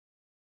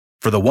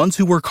For the ones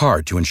who work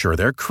hard to ensure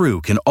their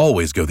crew can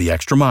always go the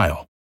extra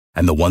mile,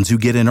 and the ones who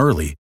get in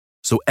early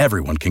so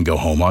everyone can go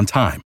home on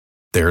time,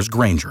 there's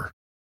Grainger,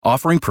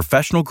 offering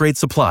professional-grade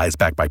supplies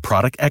backed by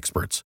product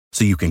experts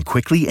so you can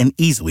quickly and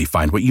easily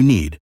find what you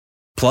need.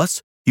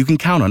 Plus, you can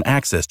count on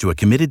access to a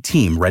committed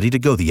team ready to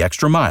go the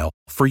extra mile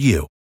for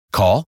you.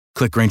 Call,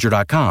 click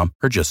Grainger.com,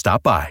 or just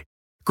stop by.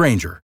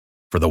 Grainger,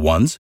 for the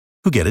ones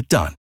who get it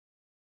done.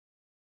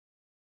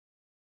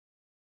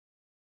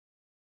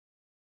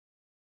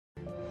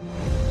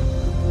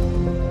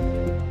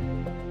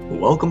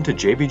 Welcome to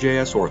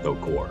JBJS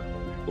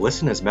OrthoCorps.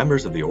 Listen as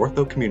members of the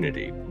ortho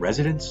community,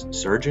 residents,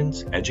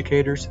 surgeons,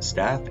 educators,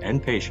 staff,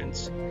 and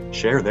patients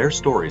share their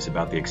stories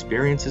about the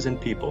experiences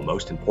and people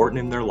most important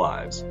in their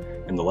lives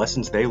and the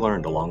lessons they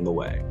learned along the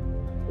way.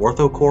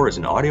 OrthoCorps is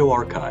an audio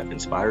archive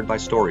inspired by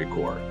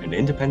StoryCorps and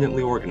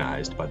independently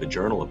organized by the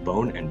Journal of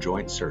Bone and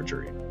Joint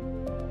Surgery.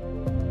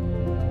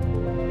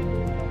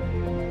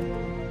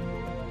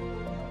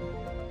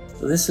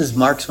 So this is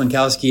Mark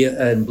Swinkowski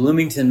in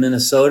Bloomington,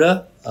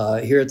 Minnesota,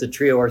 here at the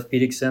Trio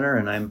Orthopaedic Center,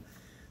 and I'm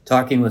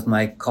talking with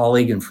my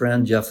colleague and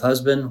friend, Jeff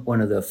Husband, one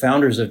of the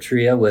founders of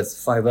TRIA with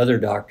 5 other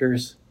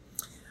doctors.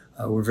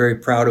 We're very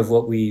proud of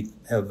what we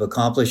have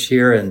accomplished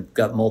here and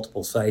got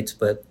multiple sites,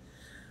 but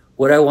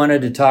what I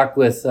wanted to talk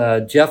with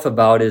Jeff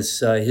about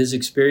is his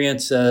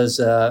experience as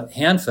a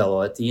hand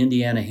fellow at the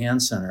Indiana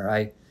Hand Center.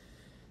 I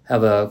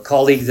have a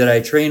colleague that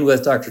I trained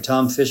with, Dr.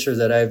 Tom Fisher,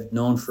 that I've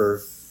known for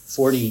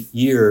 40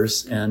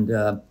 years,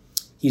 and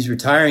he's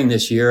retiring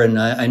this year. And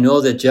I know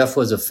that Jeff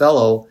was a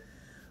fellow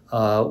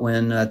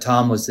when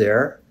Tom was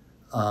there,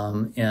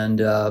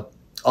 and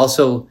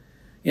also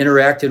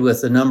interacted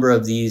with a number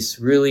of these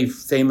really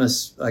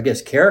famous, I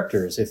guess,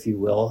 characters, if you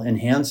will, in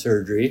hand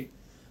surgery.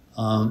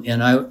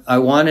 And I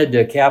wanted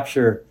to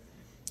capture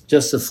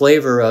just the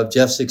flavor of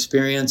Jeff's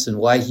experience and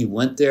why he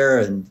went there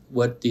and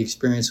what the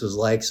experience was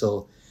like.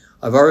 So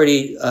I've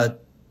already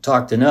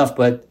talked enough,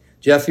 but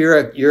Jeff,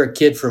 you're a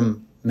kid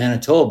from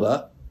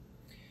Manitoba.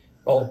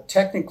 Well,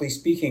 technically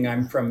speaking,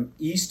 I'm from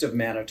east of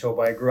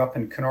Manitoba. I grew up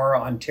in Kenora,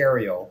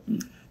 Ontario,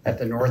 at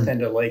the north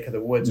end of Lake of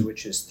the Woods,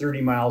 which is 30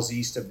 miles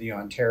east of the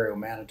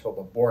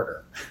Ontario-Manitoba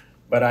border.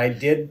 But I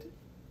did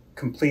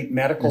complete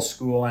medical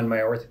school and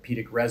my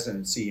orthopedic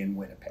residency in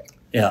Winnipeg.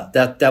 Yeah,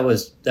 that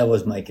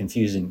was my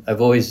confusing.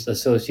 I've always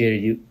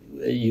associated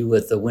you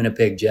with the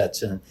Winnipeg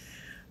Jets, and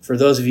for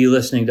those of you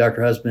listening,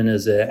 Dr. Husband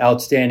is an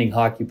outstanding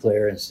hockey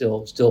player and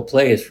still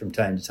plays from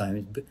time to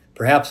time. He's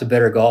perhaps a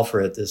better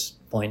golfer at this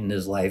point in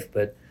his life,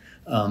 but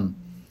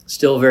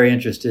still very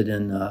interested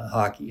in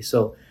hockey.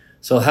 So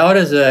how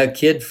does a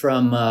kid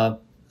from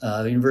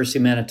University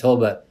of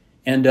Manitoba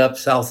end up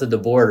south of the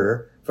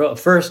border?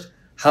 First,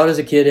 how does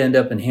a kid end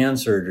up in hand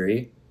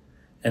surgery?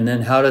 And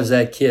then how does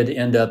that kid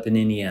end up in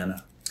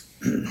Indiana?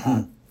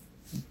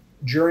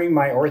 During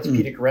my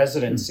orthopedic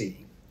residency,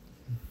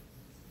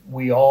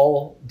 we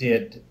all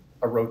did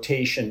a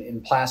rotation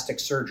in plastic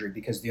surgery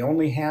because the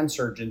only hand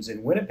surgeons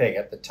in Winnipeg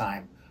at the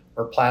time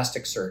were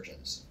plastic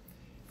surgeons.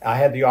 I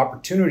had the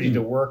opportunity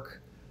to work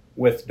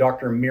with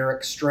Dr.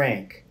 Mirek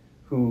Strank,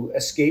 who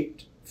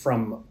escaped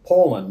from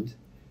Poland,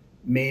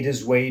 made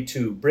his way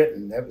to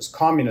Britain. That was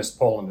communist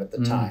Poland at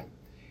the time,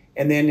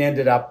 and then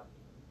ended up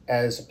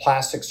as a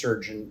plastic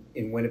surgeon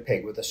in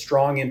Winnipeg with a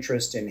strong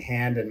interest in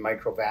hand and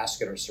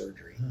microvascular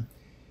surgery.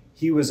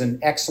 He was an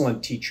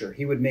excellent teacher.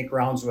 He would make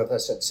rounds with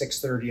us at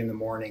 6:30 in the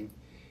morning.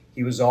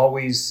 He was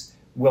always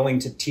willing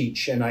to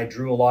teach, and I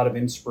drew a lot of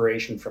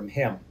inspiration from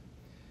him.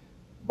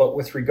 But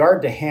with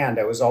regard to hand,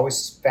 I was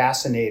always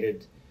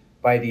fascinated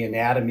by the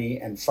anatomy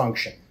and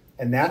function,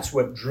 and that's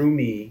what drew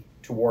me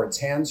towards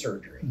hand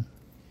surgery.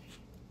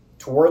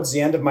 Towards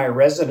the end of my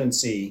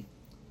residency,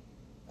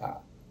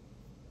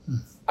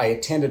 I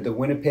attended the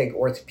Winnipeg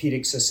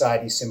Orthopaedic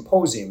Society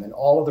Symposium, and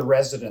all of the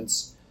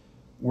residents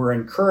were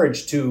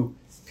encouraged to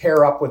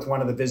pair up with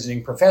one of the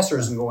visiting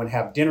professors and go and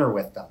have dinner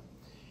with them.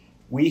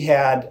 We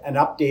had an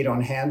update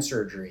on hand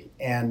surgery,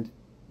 and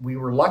we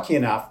were lucky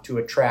enough to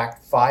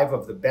attract 5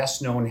 of the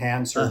best known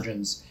hand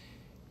surgeons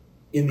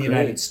in the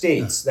United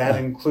States. That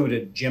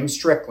included Jim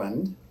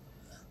Strickland,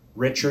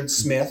 Richard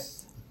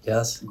Smith,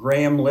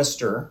 Graham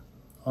Lister,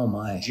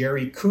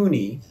 Jerry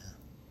Cooney,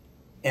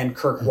 and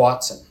Kirk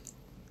Watson.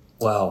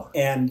 Wow.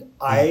 And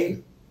I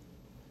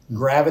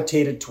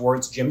gravitated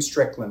towards Jim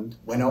Strickland,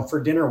 went out for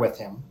dinner with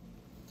him,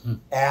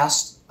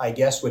 asked, I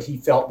guess, what he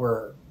felt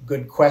were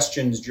good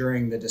questions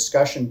during the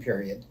discussion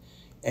period,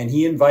 and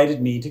he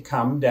invited me to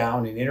come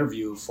down and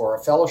interview for a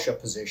fellowship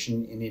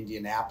position in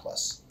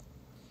Indianapolis.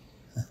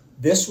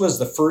 This was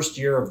the first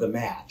year of the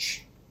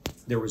match.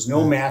 There was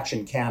no match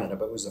in Canada,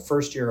 but it was the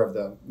first year of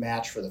the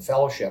match for the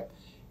fellowship,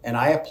 and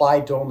I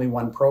applied to only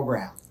one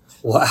program.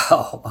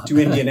 Wow. To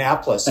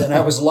Indianapolis, and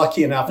I was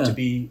lucky enough to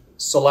be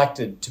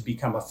selected to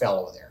become a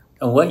fellow there.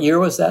 And what year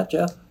was that,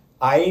 Jeff?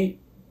 I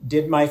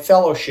did my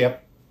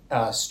fellowship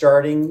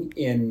starting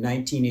in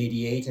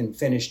 1988 and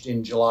finished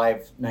in July of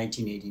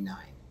 1989.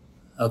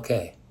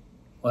 Okay.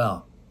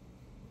 Wow.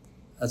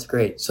 That's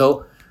great.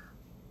 So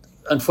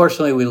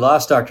unfortunately, we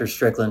lost Dr.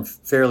 Strickland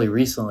fairly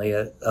recently.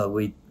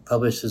 We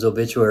published his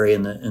obituary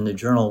in the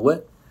journal.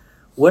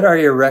 What are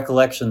your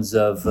recollections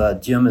of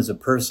Jim as a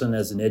person,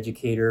 as an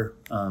educator?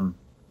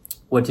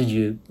 What did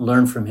you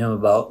learn from him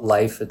about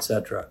life,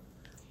 etc.?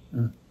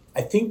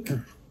 I think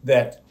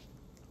that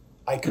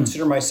I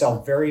consider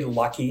myself very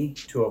lucky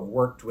to have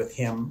worked with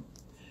him.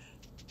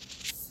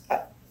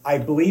 I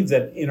believe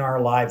that in our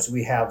lives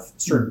we have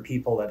certain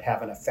people that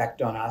have an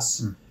effect on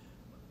us,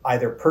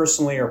 either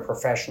personally or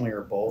professionally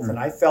or both. And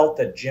I felt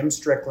that Jim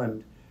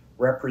Strickland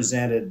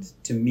represented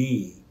to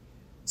me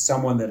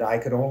someone that I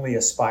could only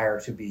aspire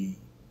to be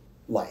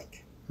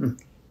like.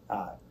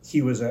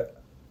 He was a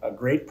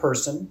great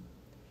person.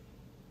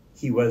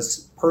 He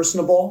was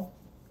personable.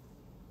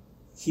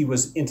 He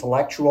was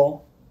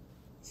intellectual.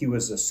 He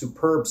was a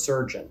superb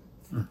surgeon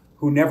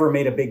who never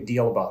made a big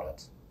deal about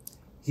it.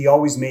 He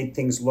always made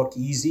things look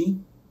easy.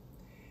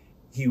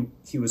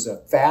 He was a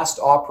fast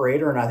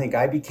operator, and I think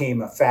I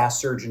became a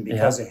fast surgeon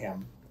because of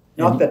him.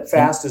 Not that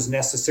fast is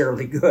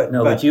necessarily good.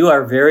 No, but you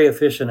are very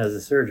efficient as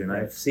a surgeon.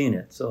 I've seen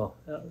it. So,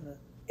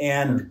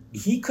 and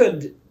he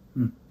could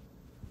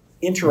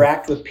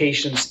interact with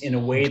patients in a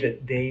way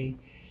that they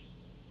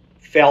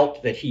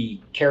felt that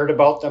he cared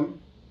about them,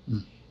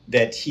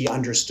 that he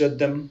understood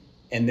them,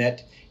 and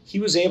that he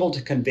was able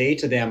to convey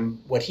to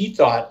them what he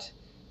thought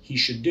he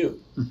should do.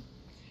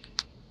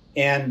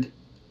 And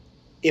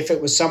if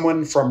it was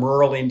someone from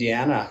rural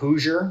Indiana, a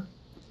Hoosier,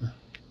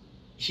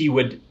 he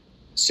would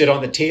sit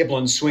on the table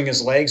and swing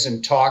his legs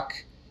and talk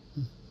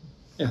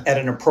at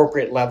an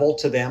appropriate level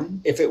to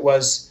them. If it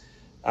was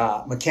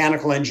a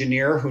mechanical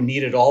engineer who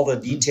needed all the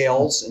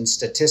details and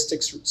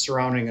statistics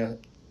surrounding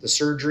the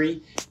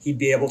surgery, he'd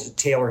be able to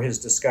tailor his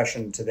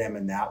discussion to them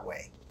in that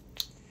way.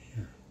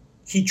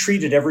 He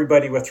treated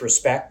everybody with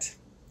respect.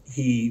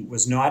 He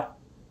was not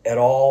at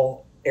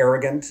all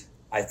arrogant.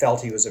 I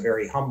felt he was a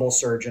very humble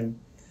surgeon.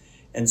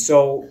 And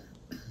so,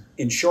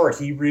 in short,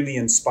 he really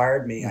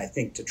inspired me, I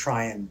think, to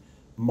try and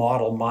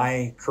model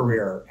my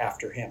career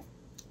after him.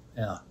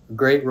 Yeah,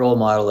 great role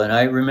model. And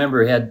I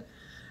remember he had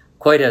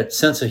quite a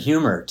sense of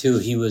humor, too.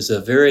 He was a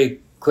very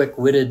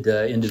quick-witted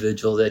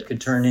individual that could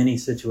turn any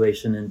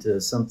situation into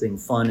something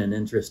fun and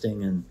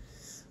interesting. And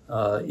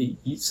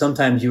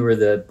sometimes you were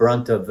the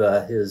brunt of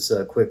his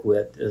quick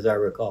wit, as I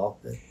recall.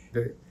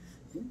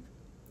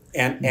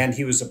 And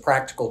he was a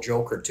practical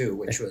joker too,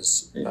 which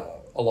was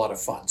a lot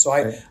of fun. So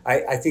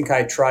I think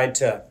I tried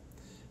to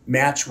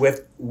match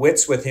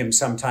wits with him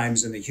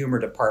sometimes in the humor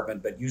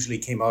department, but usually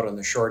came out on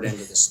the short end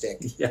of the stick.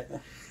 Yeah.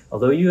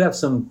 Although you have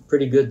some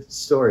pretty good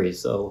stories,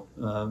 so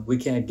we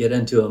can't get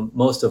into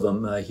most of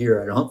them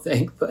here, I don't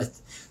think, but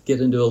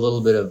get into a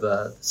little bit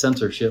of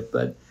censorship.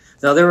 But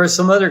now there were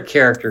some other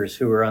characters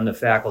who were on the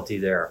faculty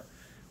there.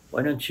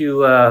 Why don't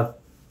you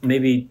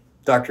maybe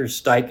Dr.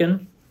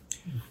 Steichen?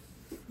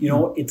 You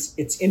know,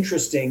 it's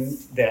interesting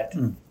that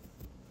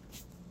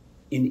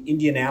in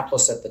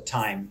Indianapolis at the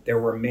time, there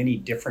were many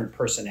different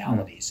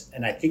personalities.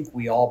 And I think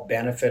we all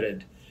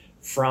benefited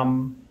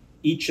from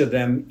each of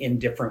them in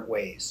different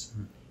ways.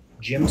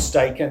 Jim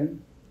Steichen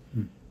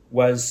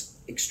was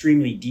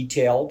extremely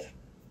detailed.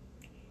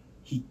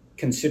 He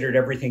considered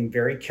everything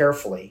very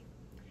carefully.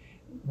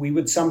 We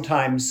would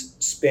sometimes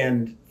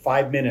spend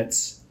 5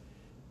 minutes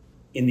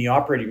in the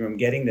operating room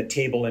getting the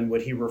table in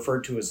what he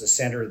referred to as the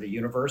center of the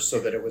universe so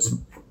that it was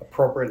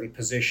appropriately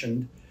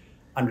positioned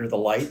under the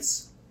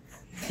lights.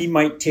 He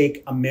might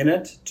take a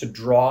minute to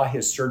draw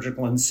his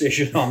surgical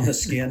incision on the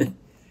skin.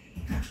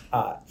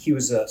 He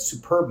was a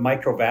superb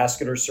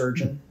microvascular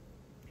surgeon.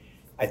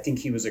 I think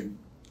he was a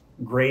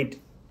great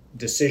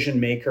decision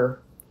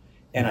maker.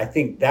 And I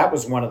think that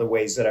was one of the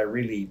ways that I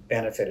really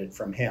benefited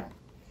from him.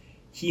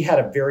 He had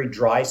a very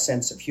dry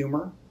sense of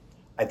humor.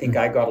 I think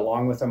I got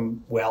along with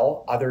him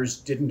well.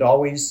 Others didn't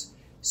always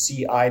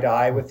see eye to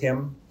eye with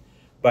him,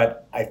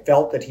 but I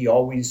felt that he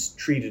always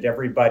treated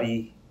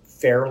everybody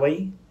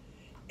fairly,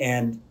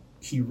 and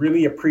he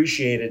really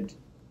appreciated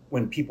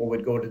when people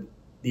would go to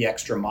the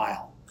extra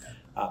mile.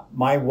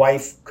 My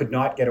wife could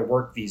not get a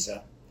work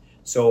visa,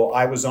 so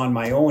I was on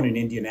my own in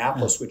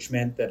Indianapolis, which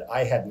meant that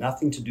I had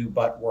nothing to do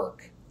but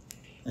work.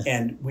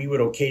 And we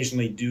would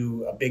occasionally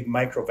do a big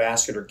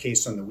microvascular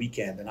case on the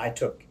weekend, and I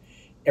took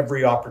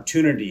every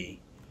opportunity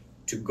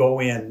to go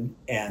in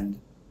and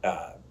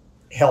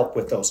help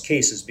with those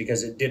cases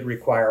because it did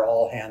require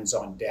all hands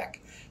on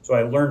deck. So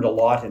I learned a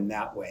lot in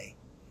that way.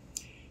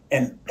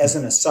 And as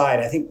an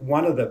aside, I think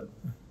one of the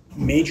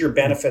major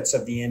benefits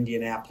of the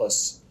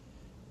Indianapolis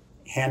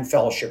Hand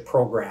Fellowship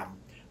program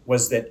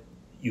was that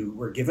you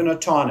were given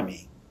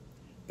autonomy,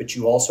 but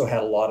you also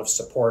had a lot of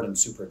support and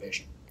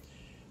supervision.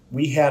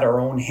 We had our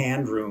own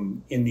hand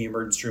room in the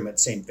emergency room at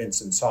St.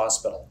 Vincent's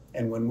Hospital.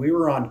 And when we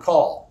were on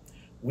call,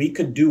 we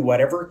could do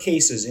whatever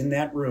cases in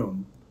that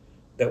room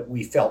that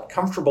we felt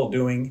comfortable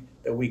doing,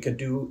 that we could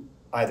do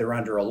either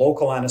under a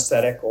local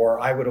anesthetic or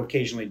I would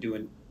occasionally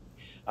do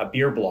a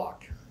beer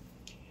block.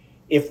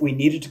 If we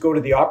needed to go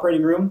to the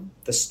operating room,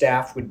 the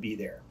staff would be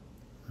there.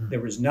 There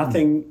was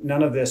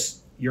none of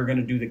this, you're going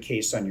to do the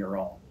case on your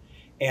own.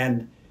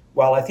 And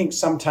while I think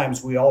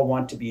sometimes we all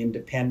want to be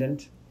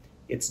independent,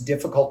 it's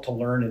difficult to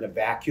learn in a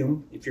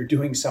vacuum if you're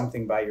doing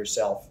something by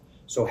yourself.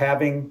 So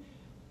having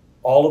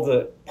all of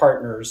the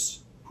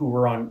partners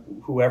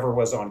whoever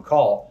was on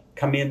call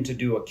come in to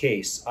do a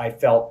case, I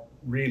felt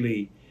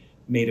really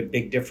made a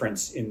big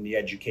difference in the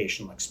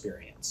educational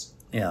experience.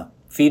 Yeah.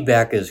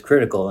 Feedback is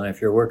critical, and if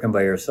you're working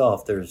by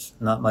yourself, there's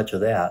not much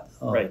of that.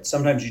 Oh. Right.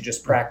 Sometimes you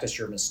just practice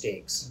your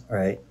mistakes.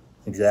 Right.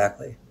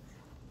 Exactly.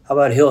 How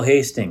about Hill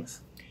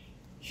Hastings?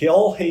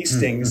 Hill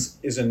Hastings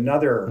is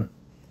another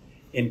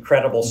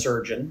incredible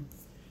surgeon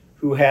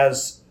who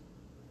has,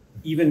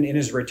 even in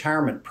his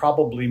retirement,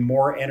 probably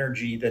more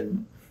energy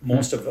than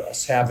most of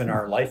us have in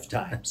our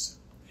lifetimes.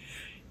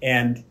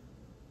 And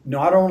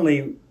not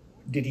only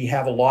did he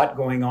have a lot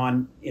going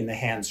on in the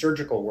hand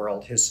surgical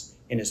world,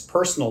 in his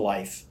personal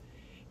life,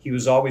 he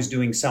was always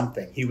doing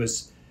something. He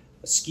was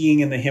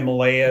skiing in the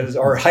Himalayas,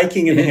 or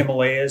hiking in the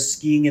Himalayas,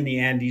 skiing in the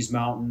Andes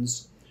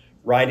Mountains,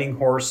 riding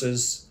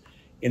horses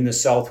in the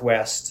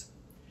Southwest.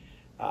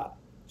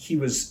 He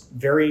was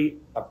very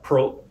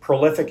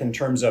prolific in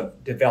terms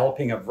of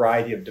developing a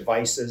variety of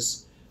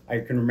devices. I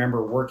can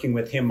remember working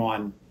with him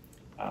on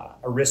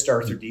a wrist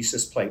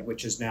arthrodesis plate,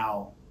 which is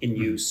now in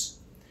use.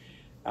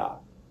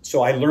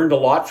 So I learned a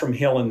lot from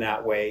Hill in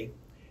that way.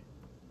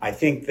 I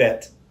think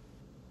that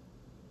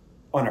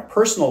on a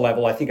personal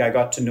level, I think I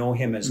got to know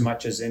him as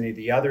much as any of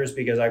the others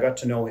because I got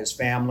to know his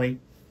family.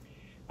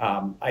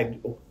 I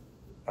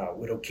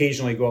would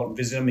occasionally go out and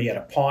visit him. He had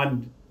a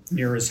pond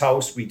near his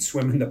house. We'd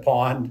swim in the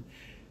pond.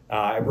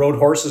 I rode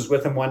horses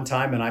with him one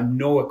time, and I'm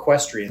no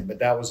equestrian, but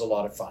that was a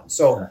lot of fun.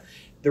 So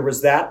there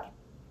was that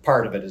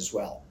part of it as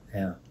well.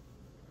 Yeah.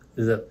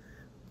 There's a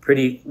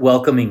pretty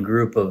welcoming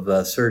group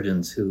of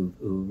surgeons who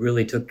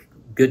really took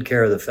good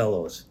care of the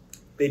fellows.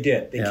 They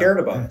did. They cared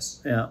about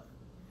us. Yeah.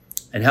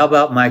 And how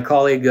about my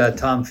colleague,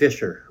 Tom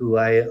Fisher, who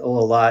I owe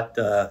a lot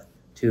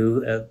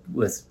to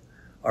with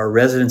our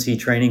residency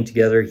training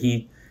together.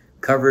 He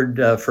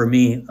covered for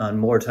me on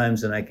more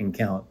times than I can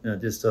count.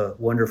 Just a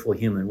wonderful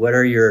human. What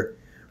are your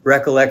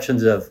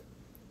recollections of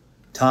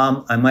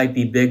Tom? I might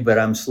be big, but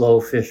I'm slow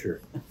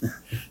Fisher.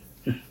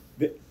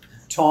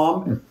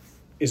 Tom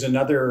is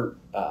another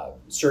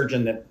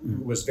surgeon that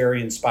was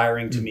very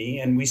inspiring to me,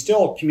 and we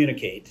still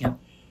communicate. Yeah.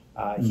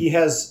 He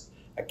has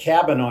a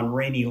cabin on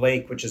Rainy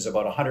Lake, which is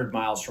about 100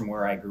 miles from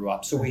where I grew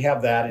up. So we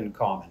have that in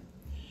common.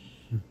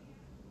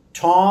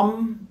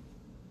 Tom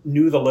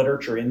knew the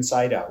literature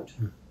inside out.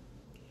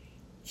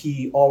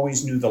 He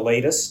always knew the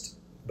latest,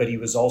 but he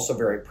was also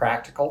very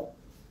practical.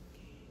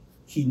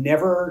 He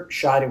never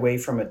shied away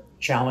from a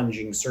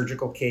challenging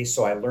surgical case,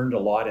 so I learned a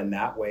lot in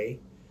that way.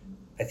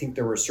 I think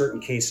there were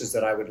certain cases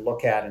that I would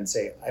look at and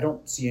say, I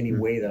don't see any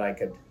way that I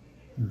could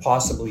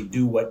possibly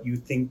do what you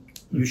think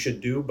you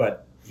should do,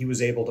 but he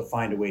was able to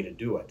find a way to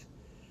do it.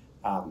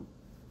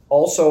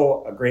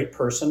 Also a great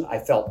person. I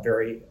felt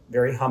very,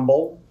 very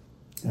humble,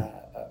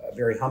 a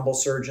very humble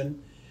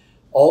surgeon.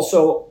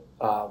 Also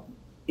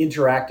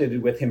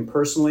interacted with him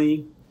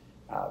personally,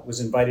 was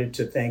invited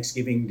to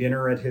Thanksgiving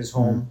dinner at his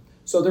home.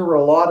 So there were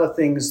a lot of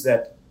things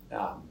that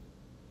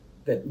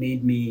that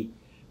made me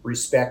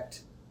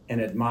respect and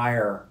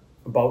admire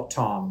about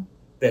Tom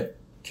that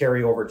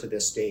carry over to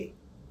this day.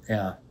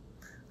 Yeah.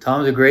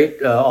 Tom's a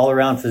great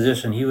all-around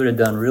physician. He would have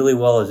done really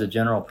well as a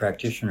general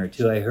practitioner,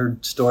 too. I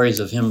heard stories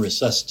of him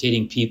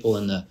resuscitating people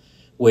in the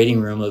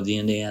waiting room of the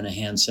Indiana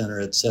Hand Center,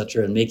 et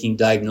cetera, and making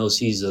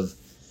diagnoses of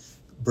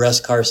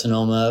breast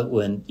carcinoma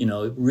when,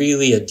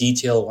 really a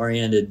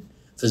detail-oriented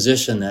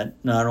physician that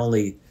not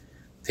only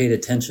paid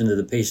attention to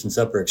the patient's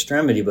upper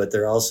extremity, but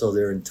they're also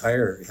their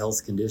entire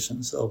health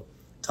condition. So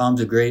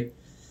Tom's a great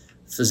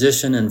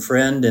physician and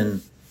friend,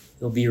 and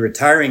he'll be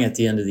retiring at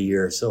the end of the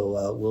year.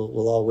 So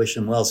we'll all wish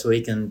him well so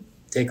he can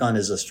take on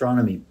his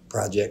astronomy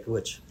project,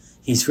 which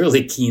he's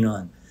really keen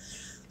on.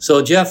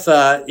 So Jeff,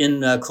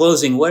 in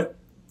closing, what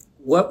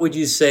would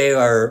you say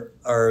are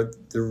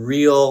the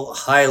real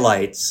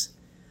highlights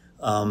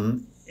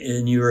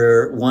in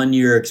your 1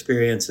 year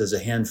experience as a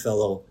hand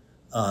fellow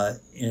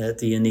at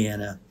the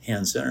Indiana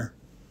Hand Center?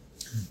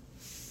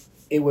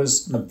 It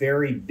was a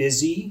very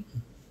busy,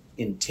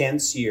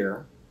 intense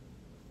year,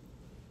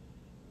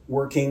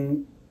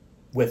 working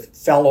with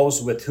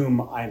fellows with whom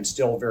I'm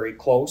still very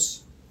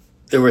close.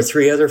 There were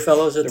 3 other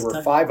fellows at the time? There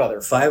were 5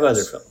 other fellows. 5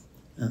 other fellows.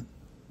 Yeah.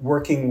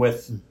 Working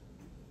with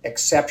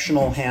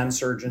exceptional hand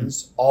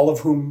surgeons, all of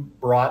whom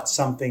brought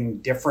something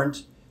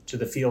different to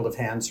the field of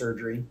hand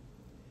surgery.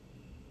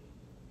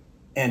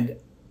 And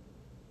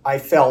I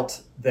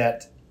felt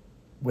that,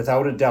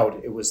 without a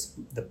doubt, it was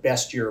the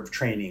best year of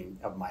training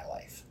of my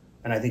life.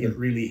 And I think it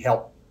really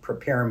helped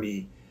prepare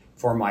me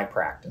for my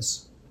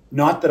practice.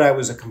 Not that I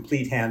was a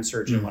complete hand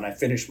surgeon when I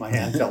finished my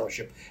hand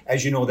fellowship.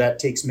 As you know, that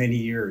takes many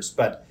years,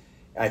 but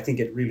I think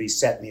it really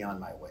set me on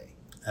my way.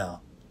 Oh.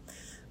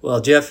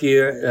 Well, Jeff,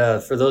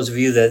 for those of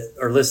you that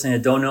are listening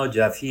that don't know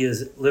Jeff, he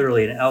is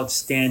literally an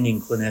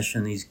outstanding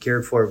clinician. He's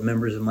cared for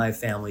members of my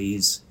family.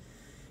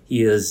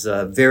 He is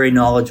very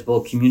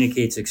knowledgeable,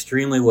 communicates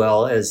extremely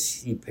well,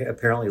 as he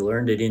apparently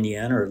learned at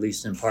Indiana, or at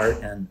least in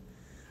part, and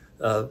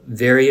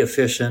very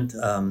efficient,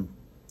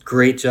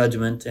 great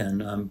judgment,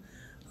 and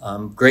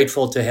I'm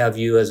grateful to have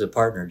you as a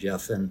partner,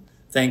 Jeff, and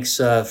thanks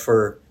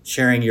for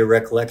sharing your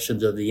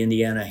recollections of the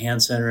Indiana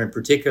Hand Center, and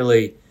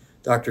particularly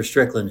Dr.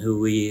 Strickland, who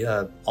we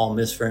all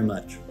miss very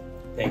much.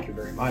 Thank you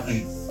very much.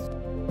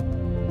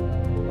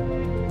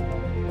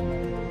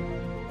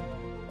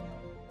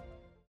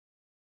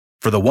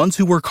 For the ones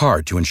who work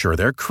hard to ensure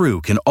their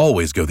crew can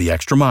always go the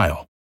extra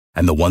mile,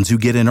 and the ones who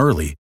get in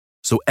early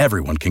so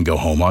everyone can go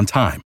home on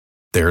time,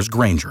 there's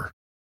Grainger,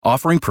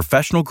 offering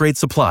professional-grade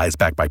supplies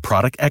backed by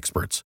product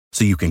experts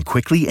so you can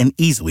quickly and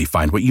easily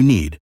find what you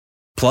need.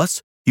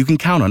 Plus, you can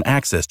count on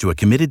access to a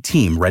committed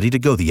team ready to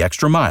go the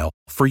extra mile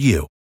for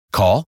you.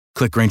 Call,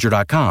 click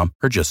Grainger.com,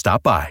 or just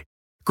stop by.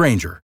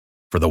 Grainger,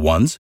 for the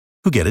ones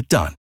who get it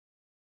done.